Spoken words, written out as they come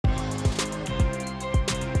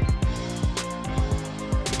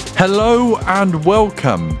Hello and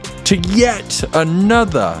welcome to yet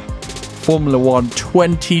another Formula One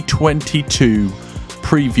 2022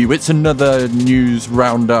 preview. It's another news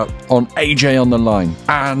roundup on AJ on the Line,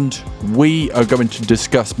 and we are going to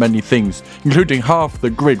discuss many things, including half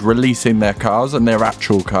the grid releasing their cars and their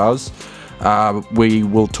actual cars. We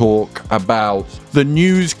will talk about the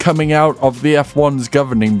news coming out of the F1's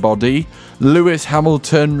governing body, Lewis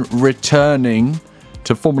Hamilton returning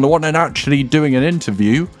to Formula One and actually doing an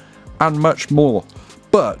interview, and much more.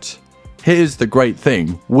 But here's the great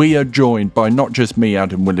thing. We are joined by not just me,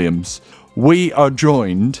 Adam Williams. We are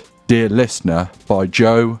joined, dear listener, by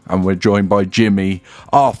Joe, and we're joined by Jimmy,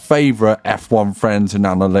 our favourite F1 friends and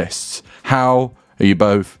analysts. How are you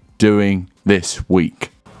both doing this week?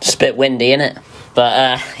 It's a bit windy, innit?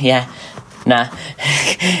 But, yeah, nah.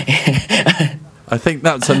 I think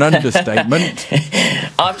that's an understatement.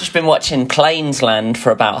 I've just been watching Plainsland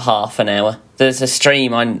for about half an hour. There's a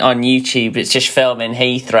stream on YouTube. It's just filming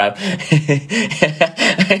Heathrow.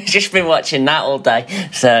 Just been watching that all day.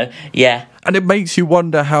 So, yeah. And it makes you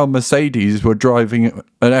wonder how Mercedes were driving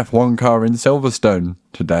an F1 car in Silverstone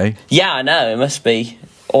today. Yeah, I know. It must be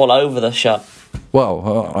all over the shop.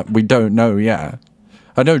 Well, we don't know yet.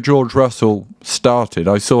 I know George Russell started.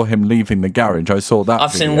 I saw him leaving the garage. I saw that.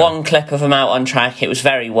 I've seen one clip of him out on track. It was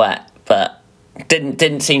very wet, but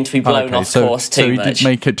didn't seem to be blown off course too much. So he did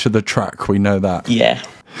make it to the track. We know that. Yeah.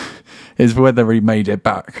 Is whether he made it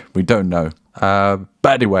back, we don't know. But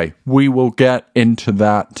anyway, we will get into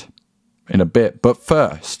that in a bit. But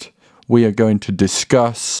first, we are going to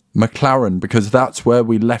discuss McLaren, because that's where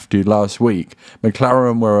we left you last week.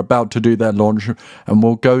 McLaren were about to do their launch, and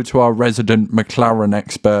we'll go to our resident McLaren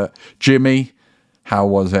expert. Jimmy, how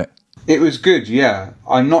was it? It was good, yeah.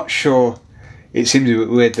 I'm not sure. It seemed a bit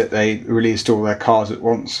weird that they released all their cars at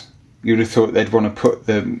once. You would have thought they'd want to put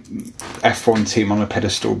the F1 team on a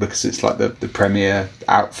pedestal because it's like the premier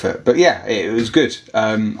outfit. But yeah, it was good.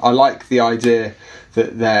 I like the idea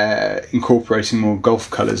that they're incorporating more Gulf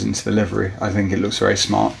colours into the livery. I think it looks very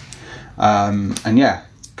smart. And yeah,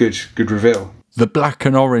 good reveal. The black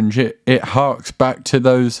and orange, it harks back to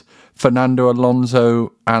those Fernando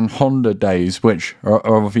Alonso and Honda days, which are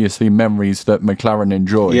obviously memories that McLaren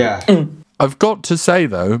enjoy. Yeah. I've got to say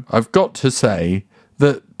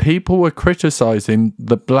that people were criticising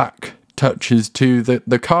the black touches to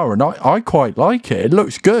the car, and I quite like it. It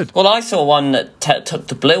looks good. Well, I saw one that took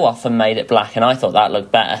the blue off and made it black, and I thought that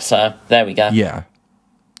looked better, so there we go. Yeah,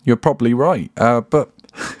 you're probably right. But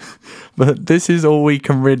this is all we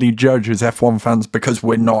can really judge as F1 fans because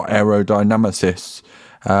we're not aerodynamicists.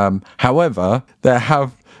 However, there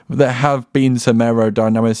have been some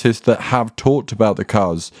aerodynamicists that have talked about the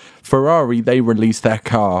cars. Ferrari, they released their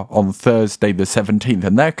car on Thursday the 17th,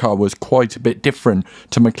 and their car was quite a bit different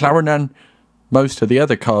to McLaren and most of the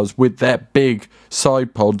other cars, with their big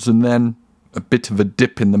side pods and then a bit of a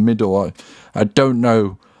dip in the middle. I don't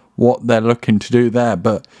know what they're looking to do there,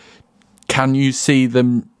 but can you see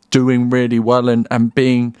them doing really well and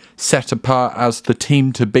being set apart as the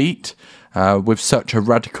team to beat with such a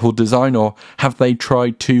radical design, or have they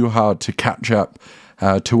tried too hard to catch up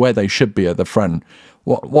to where they should be at the front?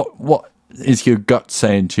 What is your gut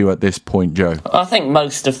saying to you at this point, Joe? I think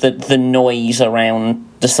most of the noise around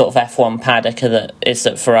the sort of F1 paddock is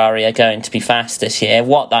that Ferrari are going to be fast this year.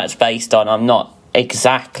 What that's based on, I'm not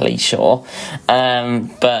exactly sure.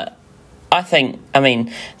 But I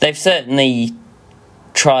mean, they've certainly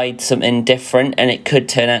tried something different, and it could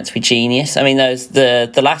turn out to be genius. I mean,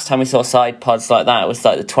 the last time we saw side pods like that was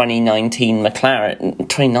like the 2019 McLaren.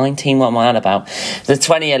 2019, what am I on about? The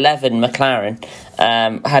 2011 McLaren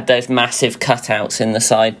had those massive cutouts in the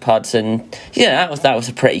side pods, and yeah, that was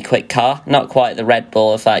a pretty quick car. Not quite the Red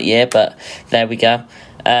Bull of that year, but there we go.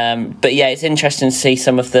 But yeah, it's interesting to see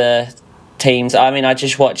some of the teams. I mean, I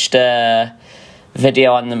just watched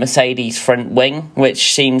video on the Mercedes front wing,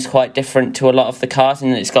 which seems quite different to a lot of the cars,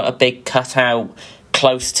 and it's got a big cutout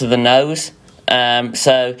close to the nose.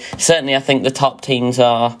 So certainly I think the top teams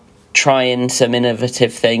are trying some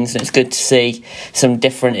innovative things, and it's good to see some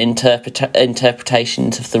different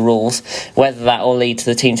interpretations of the rules. Whether that will lead to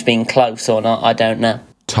the teams being close or not, I don't know.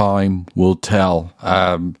 Time will tell.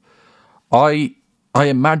 I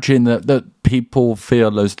imagine that people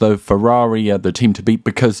feel as though Ferrari are the team to beat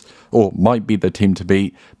might be the team to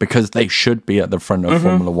beat because they should be at the front of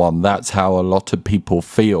Formula One. That's how a lot of people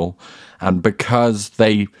feel. And because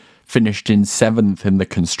they finished in 7th in the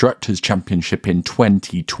Constructors' Championship in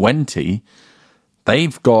 2020,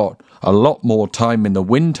 they've got a lot more time in the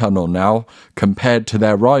wind tunnel now compared to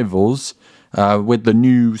their rivals with the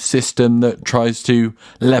new system that tries to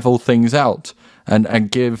level things out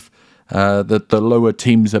and give that the lower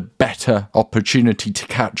teams a better opportunity to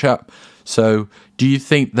catch up. So do you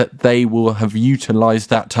think that they will have utilised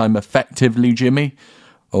that time effectively, Jimmy?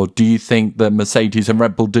 Or do you think that Mercedes and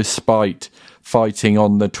Red Bull, despite fighting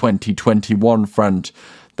on the 2021 front,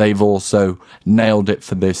 they've also nailed it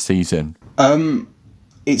for this season?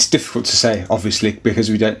 It's difficult to say, obviously, because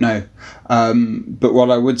we don't know. But what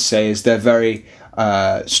I would say is they're very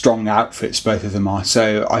strong outfits, both of them are.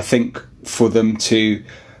 So I think for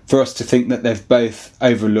us to think that they've both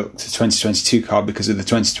overlooked the 2022 car because of the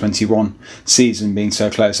 2021 season being so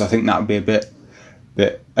close, I think that would be a bit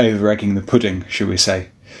over-egging the pudding, should we say.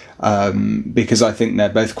 Because I think they're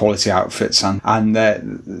both quality outfits and they're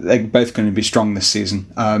both going to be strong this season.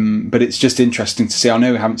 But it's just interesting to see. I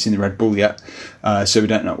know we haven't seen the Red Bull yet, so we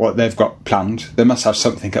don't know what they've got planned. They must have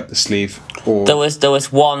something up the sleeve. Or there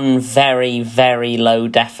was one very, very low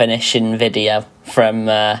definition video from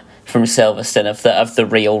Silverstone of the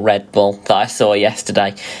real Red Bull that I saw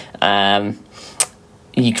yesterday.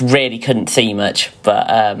 You really couldn't see much,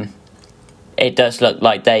 but it does look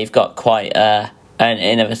like they've got quite an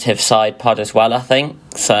innovative side pod as well, I think.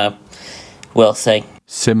 So we'll see.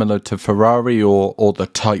 Similar to Ferrari or the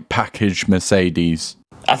tight package Mercedes?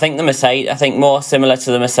 I think more similar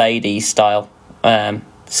to the Mercedes style.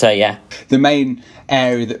 So yeah. The main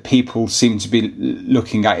area that people seem to be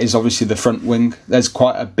looking at is obviously the front wing. There's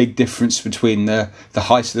quite a big difference between the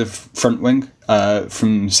height of the front wing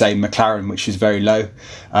from, say, McLaren, which is very low,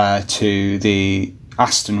 to the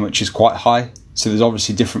Aston, which is quite high. So there's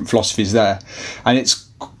obviously different philosophies there. And it's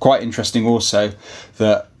quite interesting also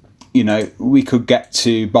that, you know, we could get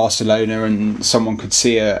to Barcelona and someone could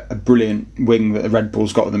see a brilliant wing that the Red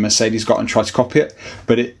Bull's got or the Mercedes got and try to copy it.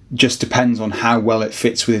 But it just depends on how well it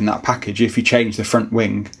fits within that package. If you change the front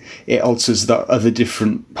wing, it alters the other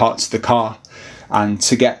different parts of the car. And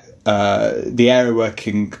to get the aero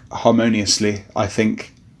working harmoniously, I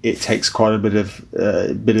think it takes quite a bit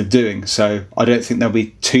of doing. So I don't think there'll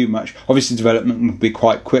be too much. Obviously, development will be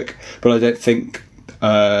quite quick, but I don't think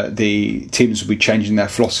the teams will be changing their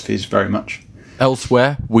philosophies very much.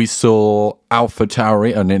 Elsewhere, we saw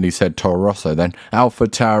AlphaTauri, I nearly said Toro Rosso then,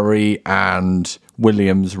 AlphaTauri and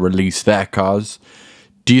Williams release their cars.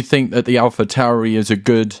 Do you think that the AlphaTauri is a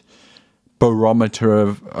good barometer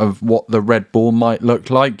of what the Red Bull might look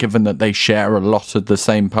like, given that they share a lot of the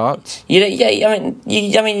same parts? Yeah.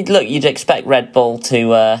 I mean, look, you'd expect Red Bull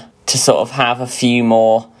to sort of have a few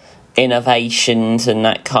more innovations and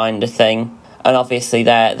that kind of thing, and obviously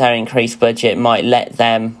their increased budget might let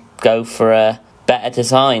them go for a better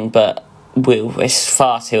design, but it's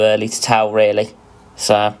far too early to tell, really.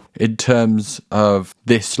 So, in terms of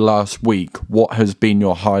this last week, what has been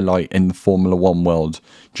your highlight in the Formula One world,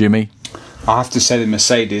 Jimmy? I have to say the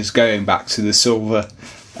Mercedes, going back to the silver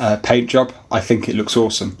paint job, I think it looks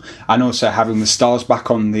awesome. And also having the stars back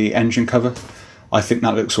on the engine cover, I think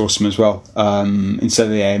that looks awesome as well, instead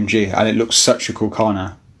of the AMG. And it looks such a cool car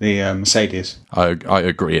now, the Mercedes. I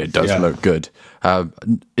agree, it does look good.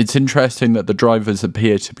 It's interesting that the drivers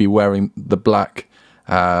appear to be wearing the black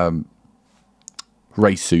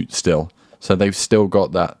race suit still. So they've still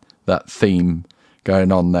got that theme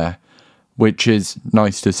going on there, which is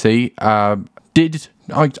nice to see. I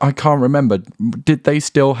can't remember. Did they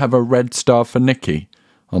still have a red star for Nicky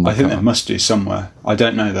on the car? I think they must do somewhere. I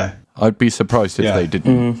don't know though. I'd be surprised if they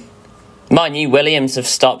didn't. Mind you, Williams have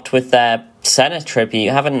stopped with their Senna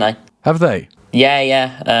tribute, haven't they? Have they?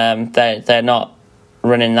 Yeah. They're not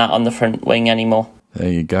running that on the front wing anymore. There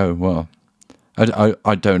you go. Well,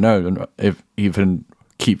 I don't know if even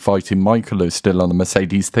Keep Fighting Michael is still on the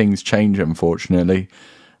Mercedes. Things change, unfortunately.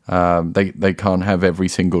 They can't have every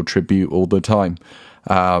single tribute all the time.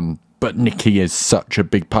 But Nicky is such a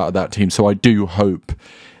big part of that team, so I do hope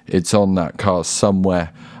it's on that car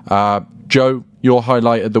somewhere. Joe, your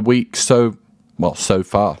highlight of the week so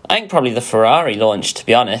far? I think probably the Ferrari launch, to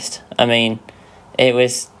be honest. I mean, it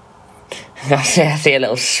was... I see a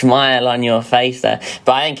little smile on your face there.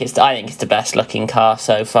 But I think it's the best looking car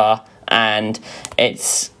so far. And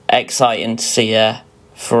it's exciting to see a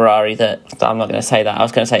Ferrari that... I'm not going to say that. I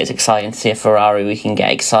was going to say it's exciting to see a Ferrari we can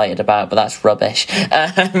get excited about, but that's rubbish.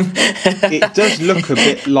 It does look a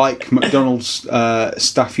bit like McDonald's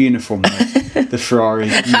staff uniform, though, the Ferrari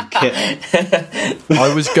kit.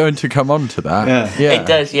 I was going to come on to that. Yeah. It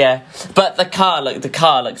does, yeah. But the car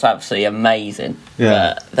looks absolutely amazing.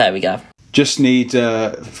 Yeah. But there we go. Just need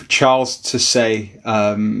Charles to say,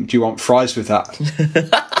 do you want fries with that?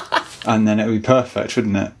 And then it would be perfect,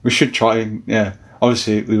 wouldn't it? We should try,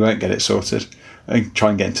 obviously we won't get it sorted and try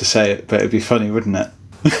and get him to say it, but it'd be funny, wouldn't it?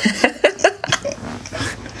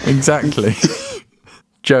 Exactly.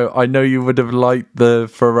 Joe, I know you would have liked the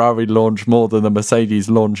Ferrari launch more than the Mercedes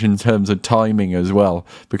launch in terms of timing as well,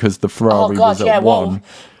 because the Ferrari was at 1,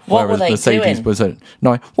 what whereas were they Mercedes doing? was at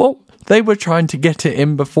 9. Well, they were trying to get it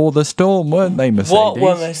in before the storm, weren't they, Mercedes? What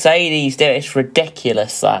were Mercedes doing? It's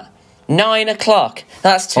ridiculous, that. 9 o'clock.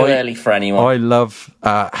 That's too early for anyone. I love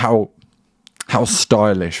how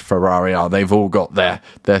stylish Ferrari are. They've all got their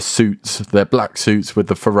suits, their black suits with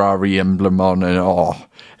the Ferrari emblem on, and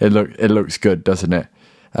it looks good, doesn't it?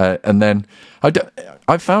 And then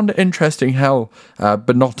I found it interesting how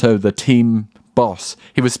Binotto, the team boss,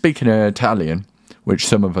 he was speaking in Italian, which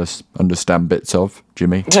some of us understand bits of,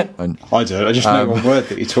 Jimmy. And, I don't. I just know one word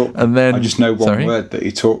that he taught me. And then, I just know one word that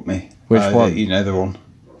he taught me. Which one? You know the one.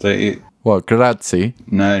 What, grazie?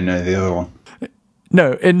 No, the other one.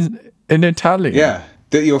 No, in Italian. Yeah,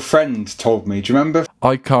 that your friend told me. Do you remember?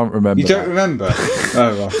 I can't remember. You don't remember?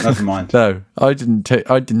 Oh, well, never mind. No, I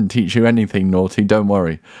didn't teach you anything naughty. Don't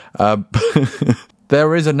worry.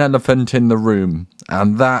 There is an elephant in the room,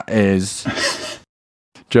 and that is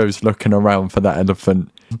Joe's looking around for that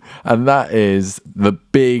elephant, and that is the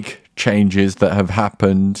big changes that have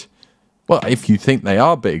happened. Well, if you think they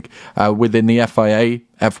are big, within the FIA,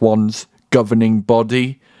 F1's governing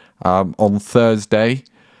body, on Thursday.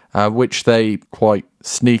 Which they quite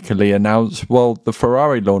sneakily announced while the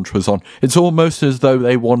Ferrari launch was on. It's almost as though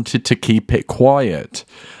they wanted to keep it quiet.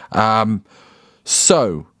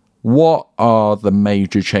 So, what are the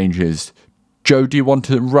major changes? Joe, do you want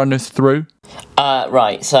to run us through?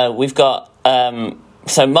 Right, so we've got...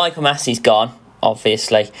 so Michael Massey's gone,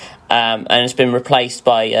 obviously, and it's been replaced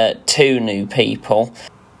by 2 new people,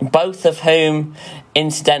 both of whom,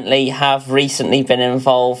 incidentally, have recently been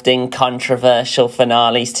involved in controversial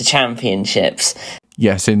finales to championships.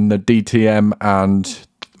 Yes, in the DTM and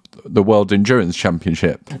the World Endurance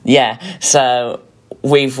Championship. Yeah, so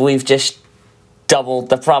we've just doubled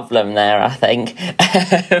the problem there, I think.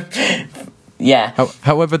 Yeah.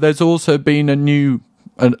 However, there's also been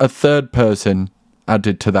a third person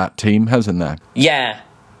added to that team, hasn't there? Yeah,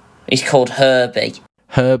 he's called Herbie.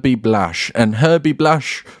 Herbie Blash. And Herbie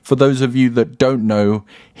Blash, for those of you that don't know,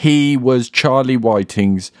 he was Charlie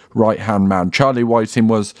Whiting's right-hand man. Charlie Whiting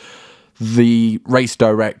was the race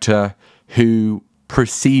director who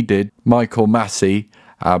preceded Michael Massey,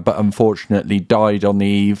 but unfortunately died on the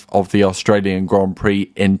eve of the Australian Grand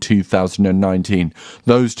Prix in 2019.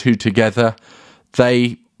 Those two together,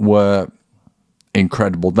 they were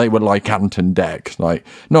incredible. They were like Ant and Dec, like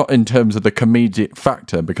not in terms of the comedic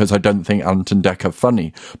factor, because I don't think Ant and Dec are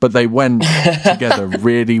funny, but they went together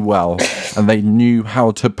really well, and they knew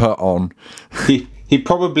how to put on. He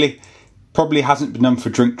probably hasn't been done for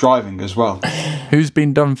drink driving as well. Who's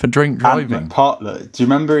been done for drink driving? Ant McPartlett. Do you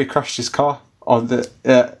remember he crashed his car on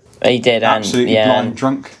the? He did, absolutely blind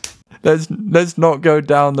drunk. Let's not go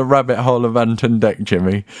down the rabbit hole of Ant and Dec,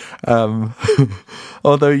 Jimmy.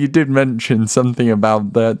 Although you did mention something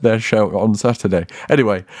about their show on Saturday.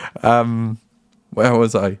 Anyway, where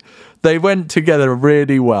was I? They went together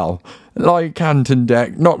really well. Like Ant and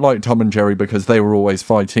Dec, not like Tom and Jerry because they were always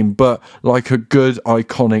fighting, but like a good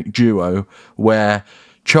iconic duo where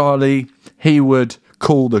Charlie, he would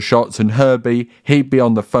call the shots, and Herbie, he'd be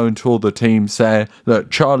on the phone to all the team saying, look,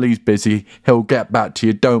 Charlie's busy, he'll get back to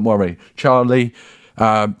you, don't worry. Charlie,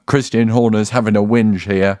 Christian Horner's having a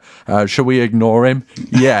whinge here, shall we ignore him?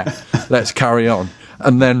 Yeah, let's carry on.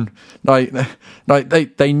 And then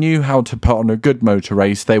they knew how to put on a good motor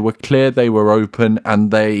race. They were clear, they were open, and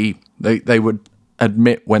they would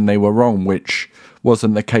admit when they were wrong, which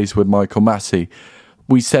wasn't the case with Michael Massey.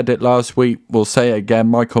 We said it last week, we'll say it again,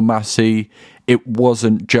 Michael Massey, it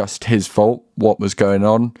wasn't just his fault what was going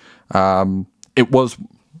on. It was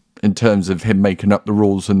in terms of him making up the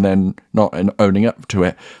rules and then not owning up to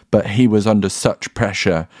it, but he was under such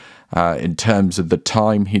pressure in terms of the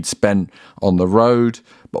time he'd spent on the road,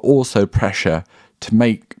 but also pressure to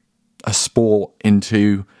make a sport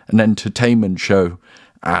into an entertainment show,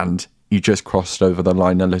 and he just crossed over the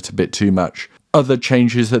line a little bit too much. Other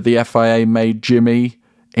changes that the FIA made, Jimmy,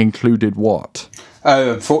 included what?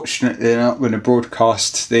 Oh, unfortunately, they're not going to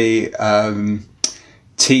broadcast the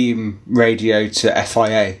team radio to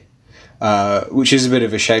FIA, which is a bit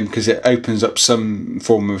of a shame because it opens up some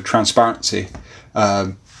form of transparency.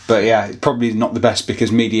 But yeah, probably not the best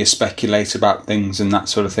because media speculate about things and that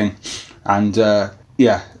sort of thing. And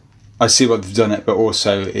yeah, I see why they've done it, but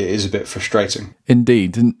also it is a bit frustrating.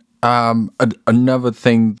 Indeed. And another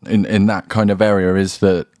thing in that kind of area is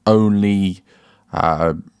that only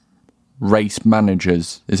race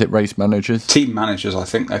managers, is it race managers? Team managers, I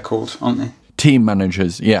think they're called, aren't they? Team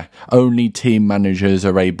managers, yeah. Only team managers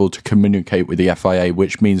are able to communicate with the FIA,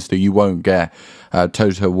 which means that you won't get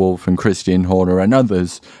Toto Wolff and Christian Horner and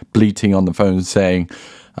others bleating on the phone saying,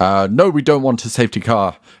 no, we don't want a safety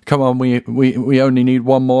car. Come on, we only need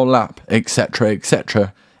one more lap, etc.,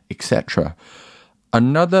 etc., etc.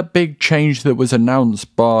 Another big change that was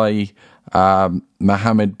announced by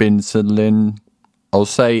Mohammed bin Salman, I'll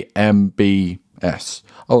say MBS.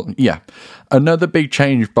 Oh, yeah. Another big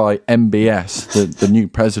change by MBS, the new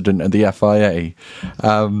president of the FIA.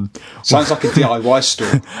 Sounds like a DIY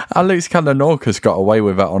store. Alex Kalanorkas got away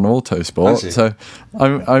with it on Autosport, so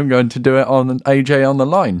I'm going to do it on AJ on the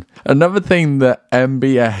line. Another thing that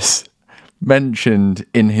MBS mentioned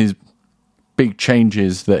in his big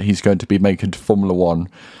changes that he's going to be making to Formula One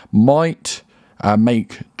might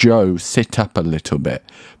make Joe sit up a little bit,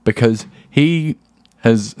 because he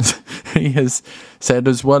has said,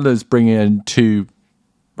 as well as bringing in 2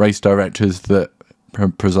 race directors that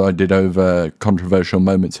presided over controversial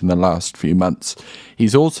moments in the last few months,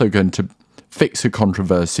 he's also going to fix a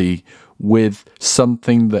controversy with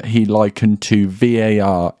something that he likened to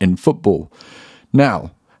VAR in football. Now,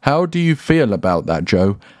 how do you feel about that,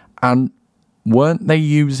 Joe? And weren't they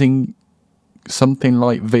using something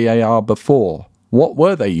like VAR before? What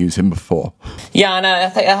were they using before? Yeah, I know.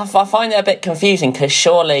 I find it a bit confusing, because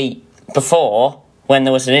surely before, when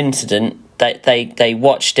there was an incident, they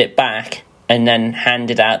watched it back and then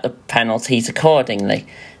handed out the penalties accordingly,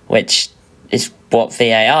 which is what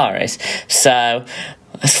VAR is. So,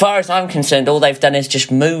 as far as I'm concerned, all they've done is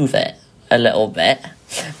just move it a little bit.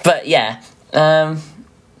 But yeah, I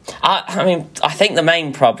think the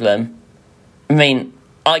main problem,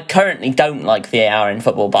 I currently don't like VAR in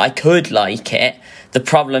football, but I could like it. The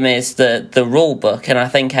problem is the rule book, and I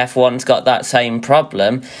think F1's got that same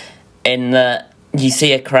problem, in that you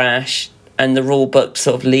see a crash and the rule book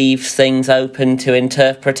sort of leaves things open to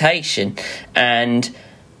interpretation, and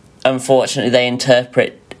unfortunately they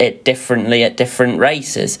interpret it differently at different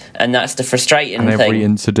races, and that's the frustrating thing. And every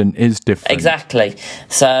incident is different. Exactly.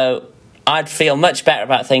 So I'd feel much better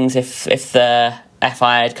about things if the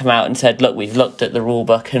FIA had come out and said, look, we've looked at the rule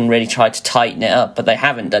book and really tried to tighten it up, but they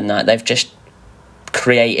haven't done that. They've just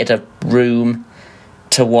created a room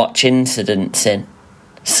to watch incidents in.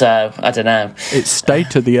 So, I don't know. It's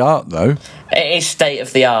state of the art, though. It is state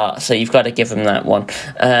of the art, so you've got to give them that one.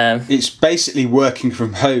 It's basically working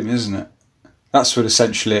from home, isn't it? That's what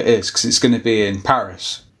essentially it is, because it's going to be in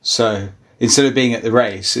Paris. So, instead of being at the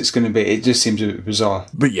race, it just seems a bit bizarre.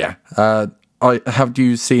 But yeah, have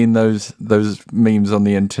you seen those memes on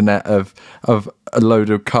the internet of a load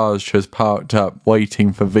of cars just parked up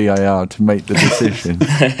waiting for VAR to make the decision?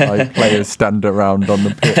 Like players stand around on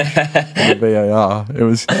the pitch for the VAR.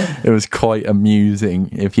 It was quite amusing.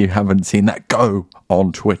 If you haven't seen that, go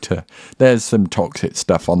on Twitter. There's some toxic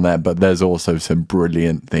stuff on there, but there's also some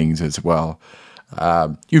brilliant things as well.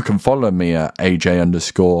 You can follow me at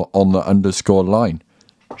AJ_on_line.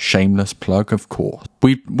 Shameless plug, of course.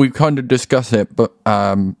 We kind of discuss it, but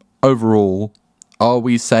overall, are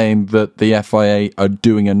we saying that the FIA are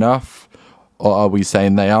doing enough, or are we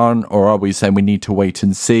saying they aren't, or are we saying we need to wait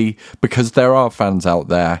and see? Because there are fans out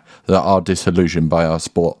there that are disillusioned by our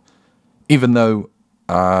sport. Even though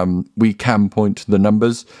we can point to the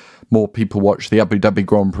numbers, more people watch the Abu Dhabi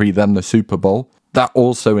Grand Prix than the Super Bowl. That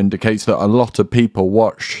also indicates that a lot of people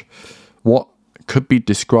watch what could be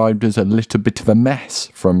described as a little bit of a mess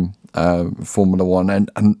from Formula One,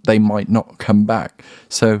 and they might not come back.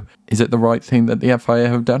 So is it the right thing that the FIA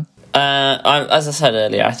have done? As I said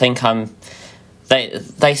earlier, I think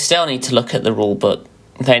they still need to look at the rule book.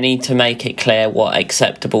 They need to make it clear what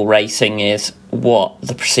acceptable racing is, what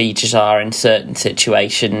the procedures are in certain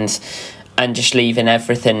situations, and just leaving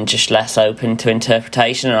everything just less open to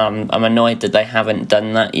interpretation. I'm annoyed that they haven't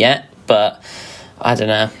done that yet, but I don't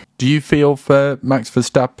know. Do you feel for Max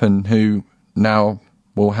Verstappen, who now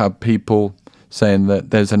will have people saying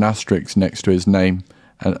that there's an asterisk next to his name,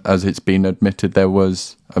 and as it's been admitted there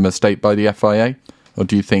was a mistake by the FIA? Or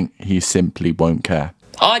do you think he simply won't care?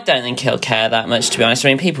 I don't think he'll care that much, to be honest. I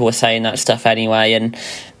mean, people were saying that stuff anyway, and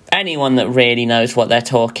anyone that really knows what they're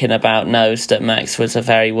talking about knows that Max was a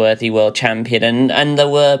very worthy world champion, and there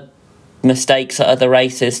were mistakes at other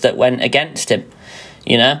races that went against him.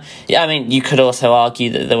 You know? Yeah, I mean, you could also argue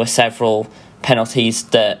that there were several penalties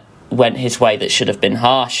that went his way that should have been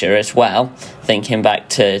harsher as well, thinking back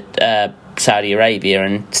to Saudi Arabia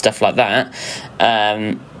and stuff like that.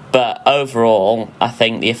 But overall, I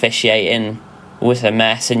think the officiating was a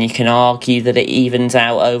mess, and you can argue that it evens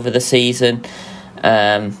out over the season.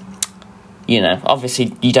 You know,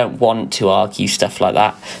 obviously you don't want to argue stuff like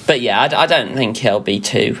that. But yeah, I don't think he'll be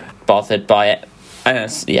too bothered by it.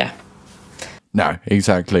 Yeah. No,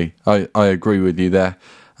 exactly. I agree with you there.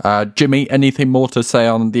 Jimmy, anything more to say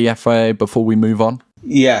on the FIA before we move on?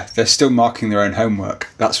 Yeah, they're still marking their own homework.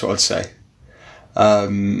 That's what I'd say.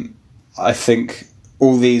 I think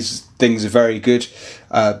all these things are very good,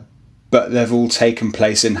 but they've all taken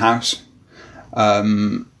place in-house.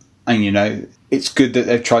 And, it's good that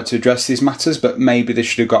they've tried to address these matters, but maybe they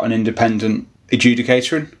should have got an independent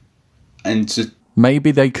adjudicator in.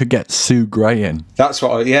 Maybe they could get Sue Gray in. That's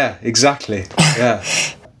what yeah, exactly. Yeah.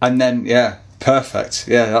 And then, perfect.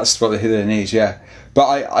 Yeah, that's what they need, yeah.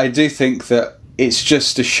 But I do think that it's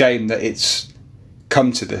just a shame that it's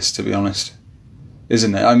come to this, to be honest.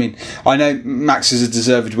 Isn't it? I mean, I know Max is a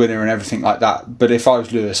deserved winner and everything like that, but if I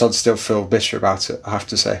was Lewis, I'd still feel bitter about it, I have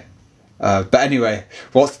to say. But anyway,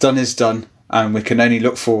 what's done is done, and we can only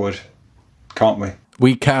look forward, can't we?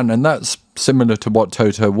 We can, and that's similar to what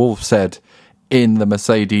Toto Wolff said in the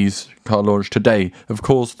Mercedes car launch today. Of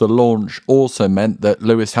course, the launch also meant that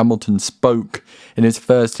Lewis Hamilton spoke in his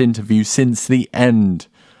first interview since the end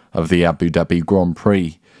of the Abu Dhabi Grand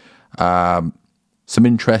Prix. Some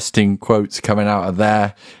interesting quotes coming out of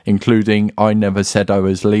there, including "I never said I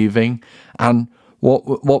was leaving," and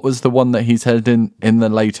what was the one that he said in the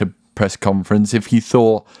later press conference? If you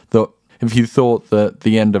thought that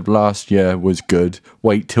the end of last year was good,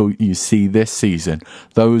 wait till you see this season.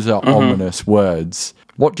 Those are ominous words.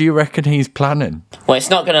 What do you reckon he's planning? Well,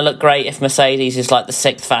 it's not going to look great if Mercedes is like the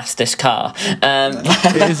 6th fastest car.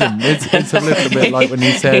 It isn't. It's a little bit like when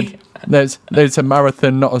he said there's a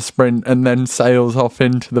marathon, not a sprint, and then sails off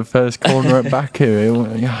into the first corner at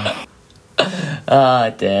Baku. Oh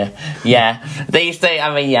dear. Yeah. These things,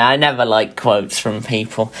 I never like quotes from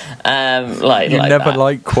people.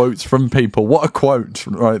 Like quotes from people. What a quote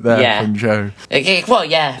right there from Joe. Well,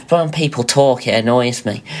 yeah, but when people talk, it annoys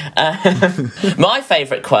me. My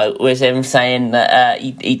favourite quote was him saying that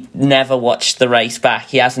he never watched the race back.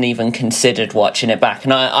 He hasn't even considered watching it back.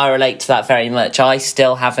 And I relate to that very much. I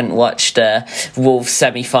still haven't watched Wolves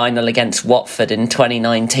semi-final against Watford in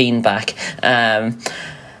 2019 back.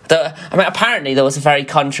 Apparently there was a very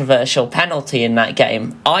controversial penalty in that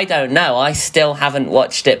game. I don't know. I still haven't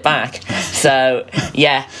watched it back. So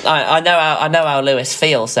yeah, I know how Lewis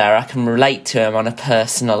feels there. I can relate to him on a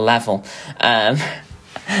personal level. Yeah,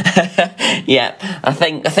 I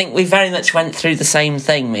think we very much went through the same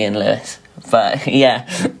thing, me and Lewis. But yeah.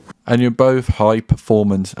 And you're both high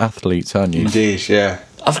performance athletes, aren't you? Indeed, yeah.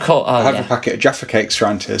 Of course. I have a packet of Jaffa cakes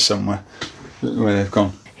around here somewhere where they've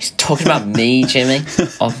gone. He's talking about me, Jimmy,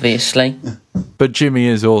 obviously. But Jimmy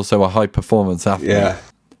is also a high-performance athlete. Yeah.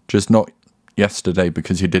 Just not yesterday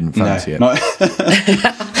because you didn't fancy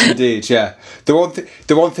it. Indeed, yeah. The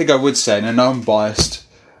one thing I would say, and I know I'm biased,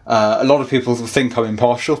 a lot of people think I'm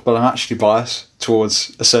impartial, but I'm actually biased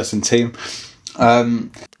towards a certain team.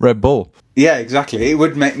 Red Bull. Yeah, exactly. It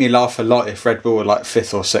would make me laugh a lot if Red Bull were like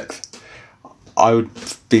 5th or 6th. I would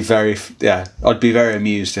be I'd be very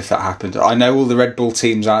amused if that happened. I know all the Red Bull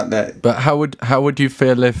teams out there. But how would you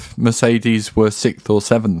feel if Mercedes were 6th or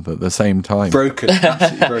 7th at the same time? Broken,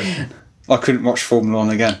 absolutely broken. I couldn't watch Formula 1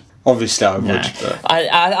 again. Obviously, I would. But.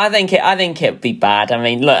 I think it'd be bad. I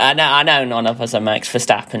mean, look, I know none of us are Max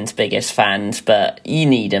Verstappen's biggest fans, but you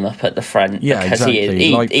need him up at the front because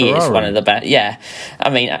exactly. he is one of the best. Yeah, I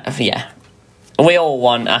mean, we all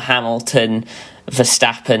want a Hamilton,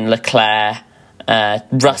 Verstappen, Leclerc,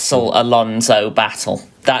 Russell, Alonso battle.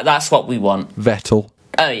 That's what we want. Vettel.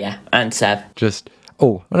 Oh yeah, and Seb.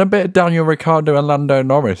 And a bit of Daniel Ricciardo and Lando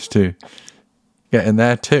Norris to get in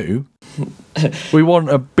there too. We want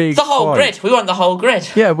a big grid. We want the whole grid.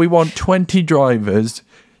 Yeah, we want 20 drivers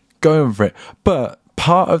going for it. But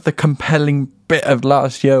part of the compelling bit of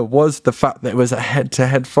last year was the fact that it was a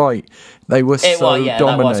head-to-head fight. They were dominating.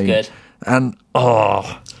 That was good. And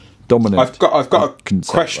dominant. I've got a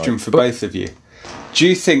question for both of you. Do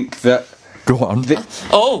you think that? Go on.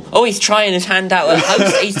 He's trying his hand out at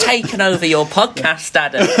host. He's taken over your podcast,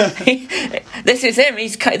 Adam. This is him.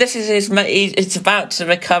 It's about to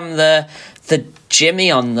become the Jimmy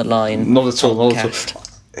on the line. Not at all.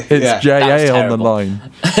 It's JA on the line.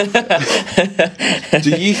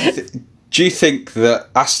 Do you think that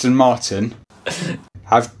Aston Martin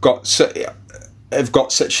have got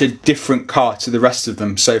such a different car to the rest of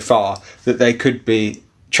them so far that they could be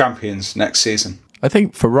champions next season? I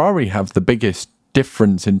think Ferrari have the biggest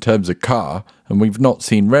difference in terms of car, and we've not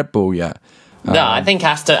seen Red Bull yet. No, I think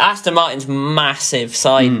Aston Martin's massive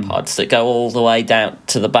side pods that go all the way down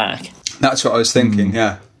to the back. That's what I was thinking,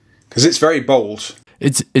 yeah. Because it's very bold.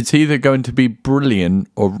 It's either going to be brilliant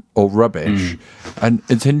or rubbish. And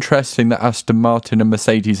it's interesting that Aston Martin and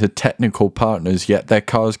Mercedes are technical partners, yet their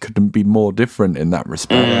cars couldn't be more different in that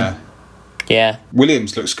respect. Yeah.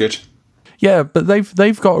 Williams looks good. Yeah, but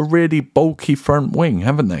they've got a really bulky front wing,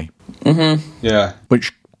 haven't they? Yeah.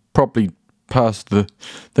 Which probably passed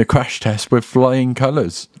the crash test with flying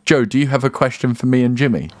colours. Joe, do you have a question for me and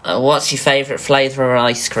Jimmy? What's your favourite flavour of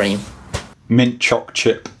ice cream? Mint choc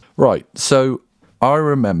chip. Right, so I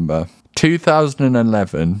remember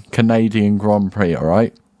 2011 Canadian Grand Prix, all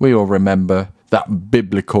right? We all remember that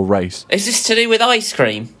biblical race. Is this to do with ice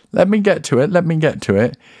cream? Let me get to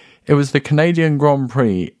it. It was the Canadian Grand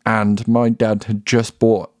Prix, and my dad had just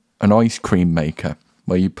bought an ice cream maker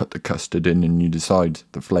where you put the custard in and you decide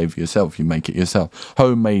the flavour yourself. You make it yourself.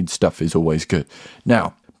 Homemade stuff is always good.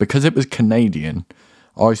 Now, because it was Canadian,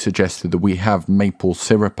 I suggested that we have maple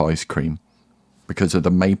syrup ice cream because of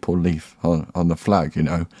the maple leaf on the flag, you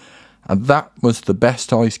know. And that was the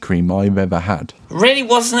best ice cream I've ever had. Really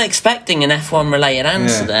wasn't expecting an F1 related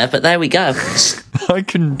answer there, but there we go. I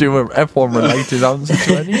can do an F1 related answer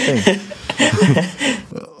to anything.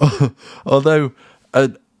 Although,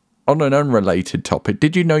 on an unrelated topic,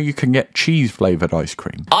 did you know you can get cheese flavoured ice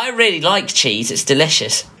cream? I really like cheese, it's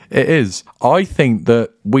delicious. It is. I think that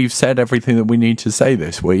we've said everything that we need to say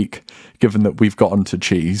this week, given that we've got onto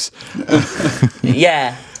cheese.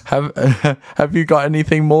 Yeah. Have you got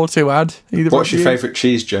anything more to add? What's your favourite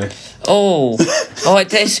cheese, Joe? It's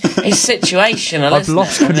situational. I've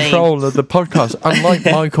lost control of the podcast, unlike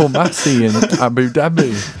Michael Massey in Abu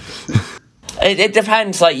Dhabi. It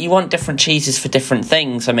depends. Like, you want different cheeses for different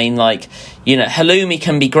things. I mean, like, you know, halloumi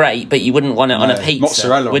can be great, but you wouldn't want it on a pizza.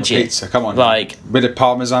 Mozzarella would on a you? pizza. Come on, like bit of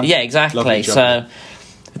parmesan. Yeah, exactly. So,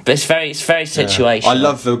 but it's very situational. I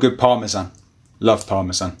love the good parmesan. Love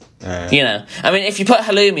parmesan. You know, I mean, if you put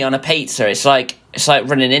halloumi on a pizza, it's like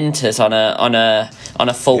running Inters on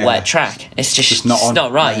a full wet track. It's just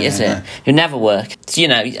not right, is it? It'll never work. You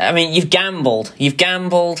know, I mean, you've gambled. You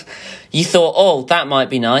thought, oh, that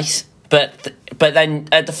might be nice, but then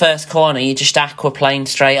at the first corner, you just aquaplane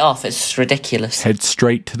straight off. It's ridiculous. Head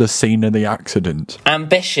straight to the scene of the accident.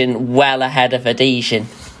 Ambition well ahead of adhesion.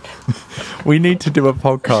 We need to do a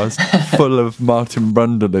podcast full of Martin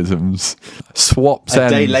Brundleisms. Swaps a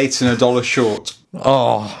day late and $1 short.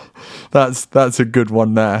 Oh, that's a good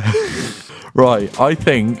one there. Right, I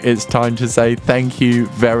think it's time to say thank you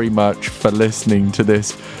very much for listening to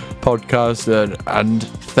this podcast, and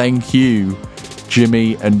thank you,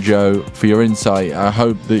 Jimmy and Joe, for your insight. I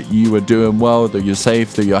hope that you are doing well, that you're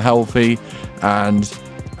safe, that you're healthy, and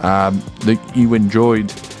that you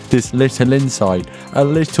enjoyed this little insight, a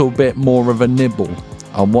little bit more of a nibble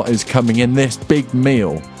on what is coming in this big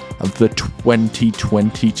meal of the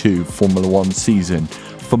 2022 Formula One season.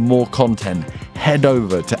 For more content, head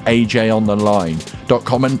over to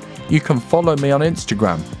ajontheline.com, and you can follow me on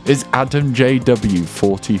Instagram. It's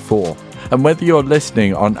AdamJW44. And whether you're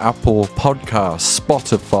listening on Apple Podcasts,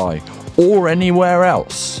 Spotify, or anywhere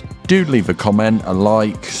else, do leave a comment, a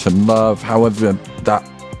like, some love, however that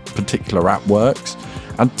particular app works,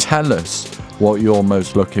 and tell us what you're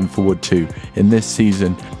most looking forward to in this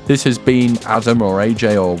season. This has been Adam, or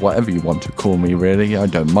AJ, or whatever you want to call me, really. I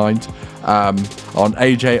don't mind. On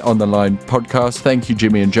AJ on the Line podcast. Thank you,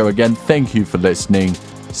 Jimmy and Joe, again. Thank you for listening.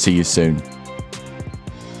 See you soon.